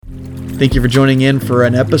Thank you for joining in for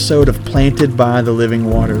an episode of Planted by the Living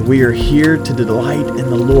Water. We are here to delight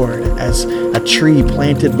in the Lord as a tree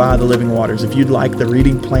planted by the living waters. If you'd like the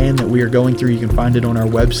reading plan that we are going through, you can find it on our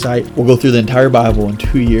website. We'll go through the entire Bible in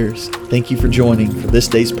 2 years. Thank you for joining for this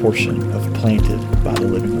day's portion of Planted by the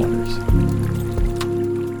Living Waters.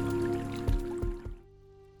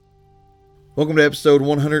 Welcome to episode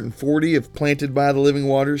 140 of Planted by the Living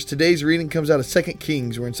Waters. Today's reading comes out of 2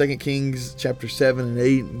 Kings. We're in 2 Kings chapter 7 and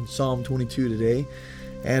 8 and Psalm 22 today.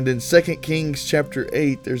 And in 2 Kings chapter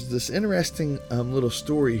 8, there's this interesting little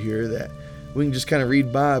story here that we can just kind of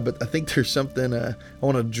read by, but I think there's something I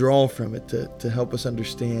want to draw from it to help us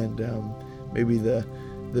understand maybe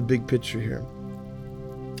the big picture here.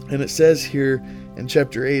 And it says here in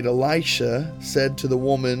chapter 8, Elisha said to the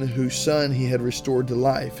woman whose son he had restored to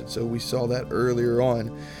life. And so we saw that earlier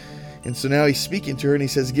on. And so now he's speaking to her and he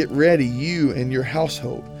says, "Get ready, you and your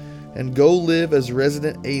household, and go live as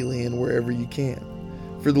resident alien wherever you can.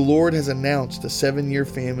 For the Lord has announced a 7-year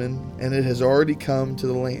famine, and it has already come to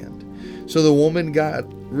the land." So the woman got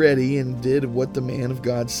ready and did what the man of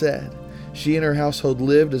God said. She and her household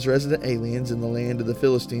lived as resident aliens in the land of the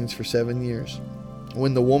Philistines for 7 years.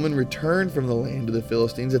 When the woman returned from the land of the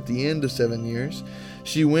Philistines at the end of 7 years,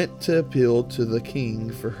 she went to appeal to the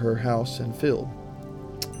king for her house and field.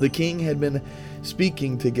 The king had been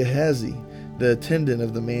speaking to Gehazi, the attendant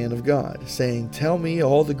of the man of God, saying, "Tell me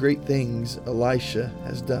all the great things Elisha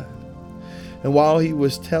has done." And while he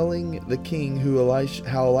was telling the king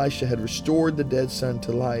how Elisha had restored the dead son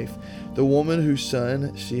to life, the woman whose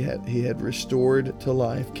son he had restored to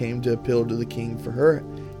life came to appeal to the king for her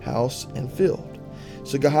house and field.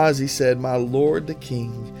 So Gehazi said, "My lord the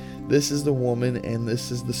king, this is the woman and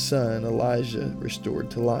this is the son Elijah restored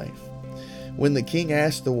to life." When the king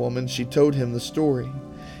asked the woman, she told him the story.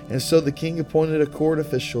 And so the king appointed a court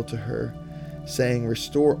official to her, saying,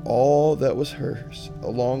 "Restore all that was hers,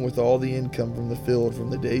 along with all the income from the field from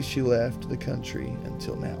the day she left the country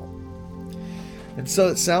until now." And so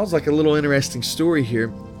it sounds like a little interesting story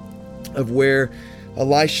here of where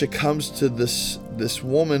Elisha comes to this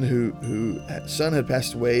woman who son had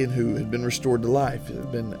passed away and who had been restored to life,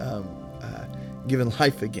 had been given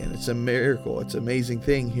life again. It's a miracle. It's an amazing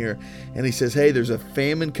thing here. And he says, "Hey, there's a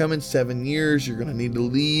famine coming, 7 years. You're going to need to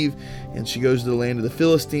leave." And she goes to the land of the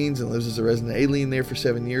Philistines and lives as a resident alien there for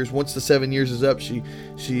 7 years. Once the 7 years is up,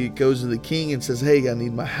 she goes to the king and says, "Hey, I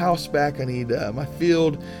need my house back. I need my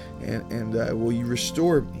field, and will you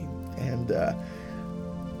restore me?" And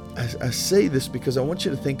I say this because I want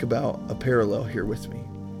you to think about a parallel here with me.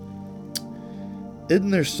 Isn't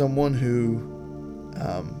there someone who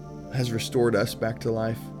has restored us back to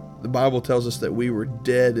life? The Bible tells us that we were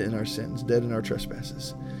dead in our sins, dead in our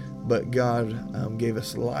trespasses, but God gave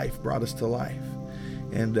us life, brought us to life.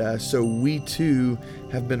 And so we too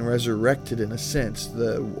have been resurrected in a sense.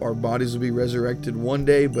 Our bodies will be resurrected one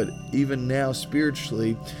day, but even now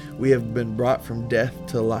spiritually, we have been brought from death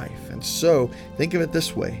to life. And so think of it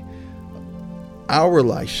this way. Our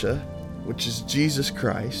Elisha, which is Jesus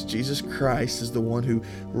Christ is the one who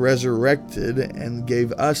resurrected and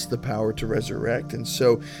gave us the power to resurrect. And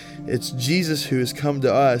so it's Jesus who has come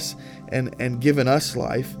to us and given us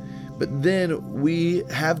life. But then we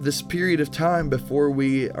have this period of time before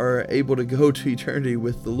we are able to go to eternity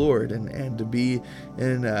with the Lord and to be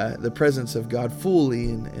in the presence of God fully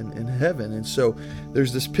in heaven. And so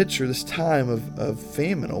there's this picture, this time of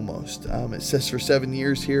famine almost. It says for 7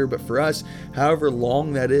 years here, but for us, however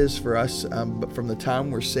long that is for us, but from the time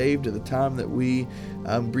we're saved to the time that we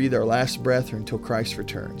breathe our last breath or until Christ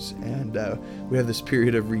returns. And we have this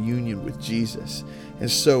period of reunion with Jesus. And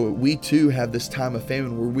so we too have this time of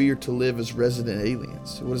famine where we are to live as resident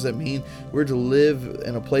aliens. What does that mean? We're to live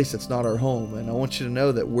in a place that's not our home. And I want you to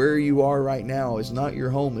know that where you are right now is not your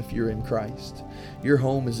home if you're in Christ. Your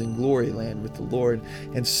home is in glory land with the Lord.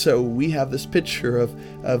 And so we have this picture of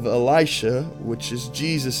Elisha, which is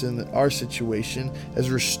Jesus in our situation, has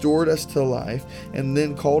restored us to life and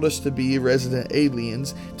then called us to be resident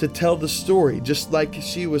aliens to tell the story, just like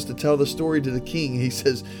she was to tell the story to the king. He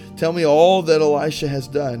says, "Tell me all that Elisha has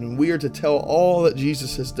done." And we are to tell all that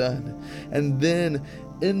Jesus has done. And then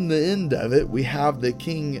in the end of it, we have the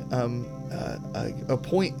king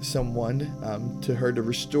appoint someone to her to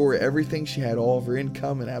restore everything she had, all of her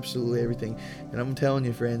income and absolutely everything. And I'm telling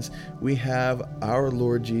you, friends, we have our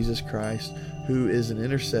Lord Jesus Christ, who is an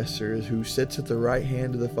intercessor, who sits at the right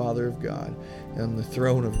hand of the Father of God on the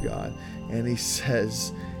throne of God. And he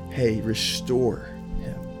says, "Hey, restore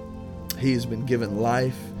him. He has been given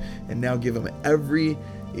life, and now give him every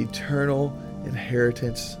eternal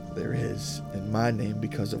inheritance there is in my name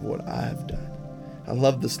because of what I have done." I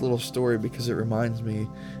love this little story because it reminds me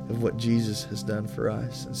of what Jesus has done for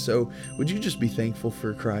us. And so would you just be thankful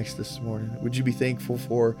for Christ this morning? Would you be thankful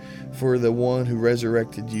for the one who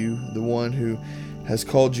resurrected you, the one who has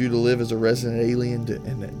called you to live as a resident alien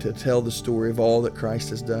and to tell the story of all that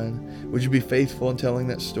Christ has done? Would you be faithful in telling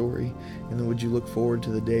that story? And then would you look forward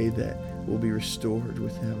to the day that we'll be restored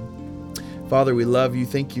with him? Father, we love you.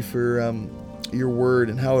 Thank you for your word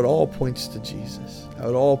and how it all points to Jesus, how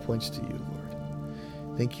it all points to you,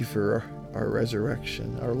 Lord. Thank you for our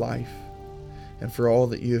resurrection, our life, and for all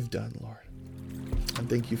that you have done, Lord. And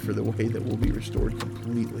thank you for the way that we'll be restored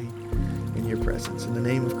completely in your presence. In the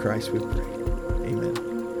name of Christ we pray. Amen.